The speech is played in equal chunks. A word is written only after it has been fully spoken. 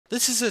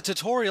This is a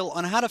tutorial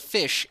on how to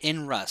fish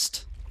in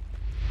Rust.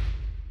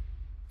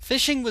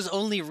 Fishing was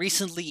only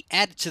recently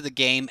added to the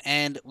game,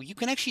 and you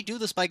can actually do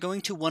this by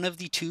going to one of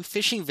the two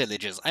fishing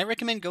villages. I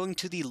recommend going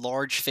to the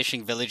large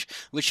fishing village,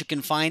 which you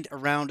can find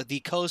around the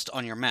coast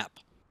on your map.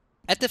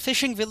 At the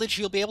fishing village,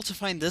 you'll be able to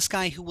find this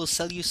guy who will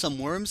sell you some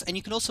worms, and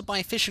you can also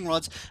buy fishing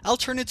rods.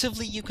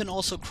 Alternatively, you can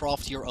also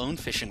craft your own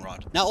fishing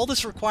rod. Now, all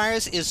this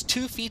requires is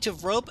 2 feet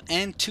of rope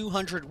and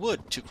 200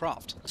 wood to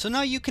craft. So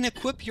now you can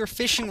equip your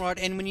fishing rod,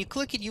 and when you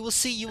click it, you will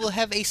see you will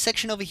have a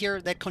section over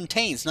here that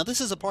contains. Now, this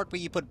is a part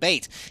where you put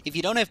bait. If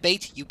you don't have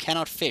bait, you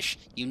cannot fish.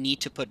 You need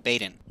to put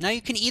bait in. Now,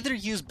 you can either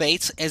use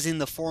baits as in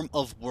the form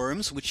of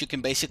worms, which you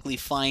can basically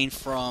find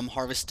from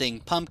harvesting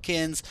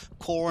pumpkins,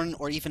 corn,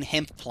 or even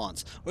hemp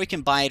plants, or you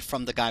can buy it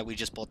from the guy we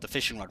just bought the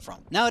fishing rod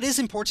from. Now, it is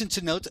important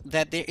to note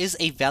that there is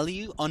a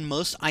value on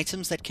most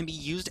items that can be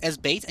used as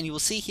bait, and you will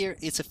see here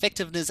its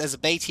effectiveness as a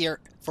bait here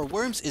for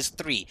worms is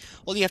 3.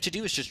 All you have to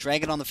do is just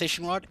drag it on the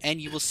fishing rod, and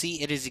you will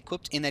see it is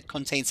equipped in that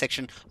contain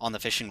section on the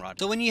fishing rod.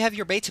 So when you have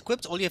your bait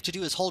equipped, all you have to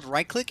do is hold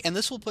right click, and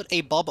this will put a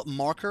bob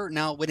marker.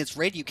 Now, when it's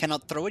red, you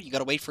cannot throw it. You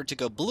gotta wait for it to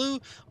go blue.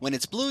 When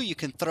it's blue, you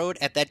can throw it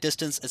at that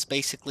distance. It's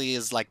basically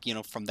is like, you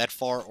know, from that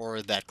far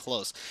or that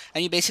close.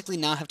 And you basically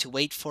now have to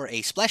wait for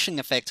a splashing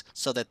effect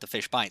so that the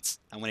fish bites.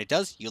 And when it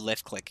does, you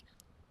left click.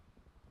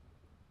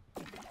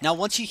 Now,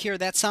 once you hear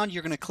that sound,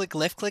 you're going to click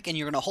left click and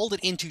you're going to hold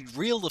it in to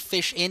reel the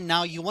fish in.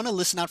 Now, you want to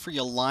listen out for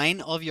your line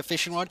of your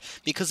fishing rod,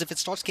 because if it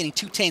starts getting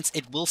too tense,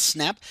 it will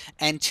snap.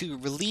 And to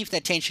relieve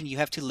that tension, you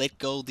have to let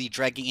go the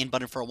dragging in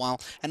button for a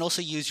while, and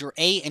also use your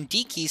A and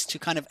D keys to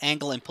kind of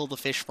angle and pull the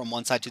fish from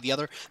one side to the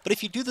other. But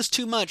if you do this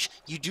too much,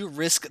 you do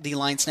risk the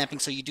line snapping,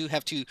 so you do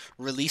have to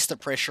release the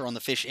pressure on the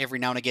fish every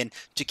now and again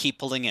to keep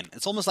pulling in.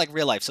 It's almost like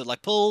real life. So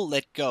like pull,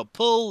 let go,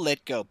 pull,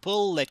 let go,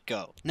 pull, let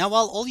go. Now,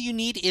 while all you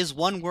need is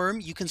one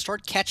worm, you can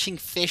start catching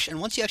fish,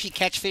 and once you actually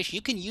catch fish,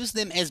 you can use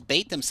them as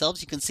bait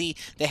themselves. You can see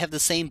they have the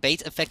same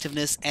bait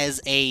effectiveness as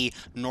a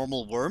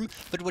normal worm,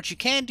 but what you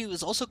can do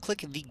is also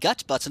click the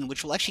gut button,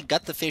 which will actually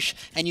gut the fish,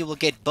 and you will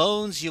get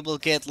bones, you will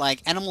get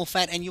like animal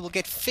fat, and you will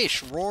get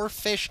fish, raw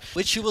fish,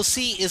 which you will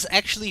see is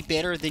actually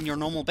better than your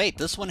normal bait.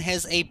 This one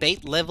has a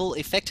bait level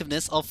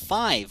effectiveness of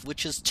 5,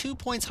 which is 2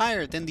 points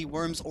higher than the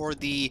worms or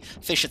the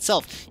fish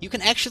itself. You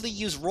can actually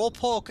use raw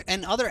pork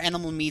and other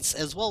animal meats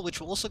as well, which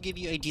will also give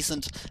you a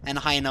decent and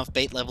high enough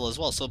bait level as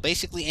well. So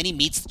basically any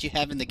meats that you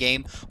have in the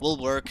game will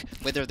work,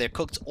 whether they're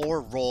cooked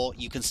or raw.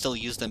 You can still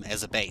use them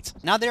as a bait.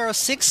 Now, there are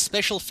 6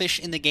 special fish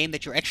in the game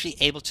that you're actually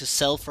able to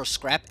sell for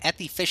scrap at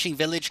the fishing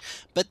village,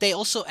 but they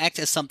also act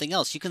as something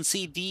else. You can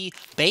see the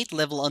bait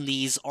level on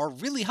these are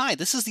really high.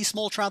 This is the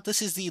small trout.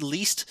 This is the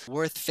least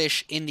worth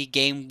fish in the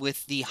game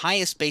with the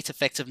highest bait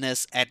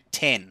effectiveness at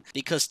 10,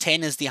 because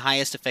 10 is the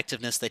highest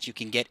effectiveness that you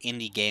can get in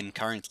the game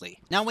currently.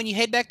 Now, when you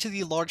head back to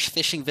the large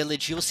fishing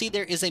village, you'll see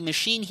there is a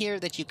machine here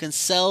that you can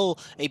sell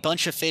a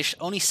bunch of fish,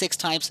 only 6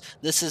 types.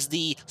 This is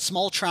the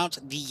small trout,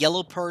 the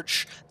yellow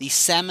perch, the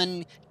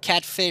salmon,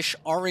 catfish,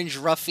 orange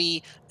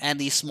roughy, and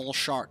the small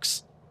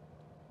sharks.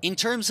 In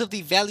terms of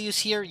the values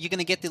here, you're going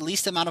to get the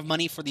least amount of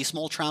money for the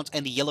small trout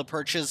and the yellow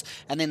perches,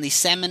 and then the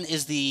salmon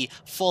is the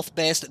 4th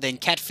best, then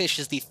catfish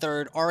is the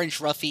 3rd, orange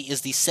roughy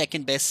is the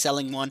 2nd best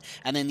selling one,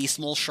 and then the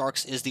small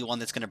sharks is the one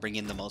that's going to bring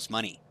in the most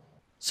money.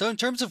 So in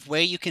terms of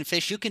where you can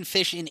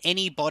fish in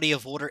any body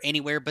of water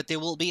anywhere, but there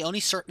will be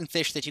only certain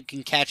fish that you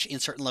can catch in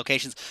certain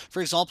locations.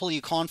 For example,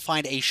 you can't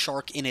find a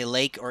shark in a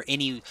lake or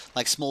any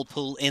like small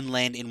pool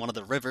inland in one of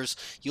the rivers.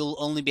 You'll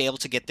only be able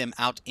to get them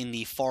out in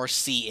the far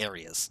sea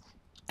areas.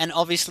 And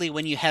obviously,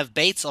 when you have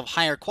baits of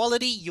higher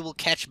quality, you will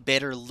catch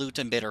better loot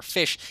and better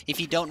fish. If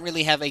you don't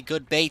really have a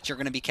good bait, you're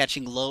going to be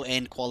catching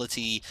low-end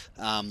quality,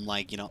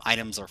 like, you know,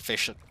 items or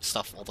fish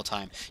stuff all the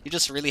time. You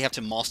just really have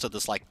to master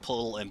this, like,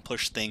 pull and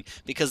push thing,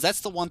 because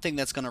that's the one thing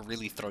that's going to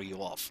really throw you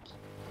off.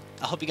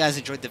 I hope you guys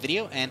enjoyed the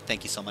video, and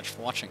thank you so much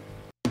for watching.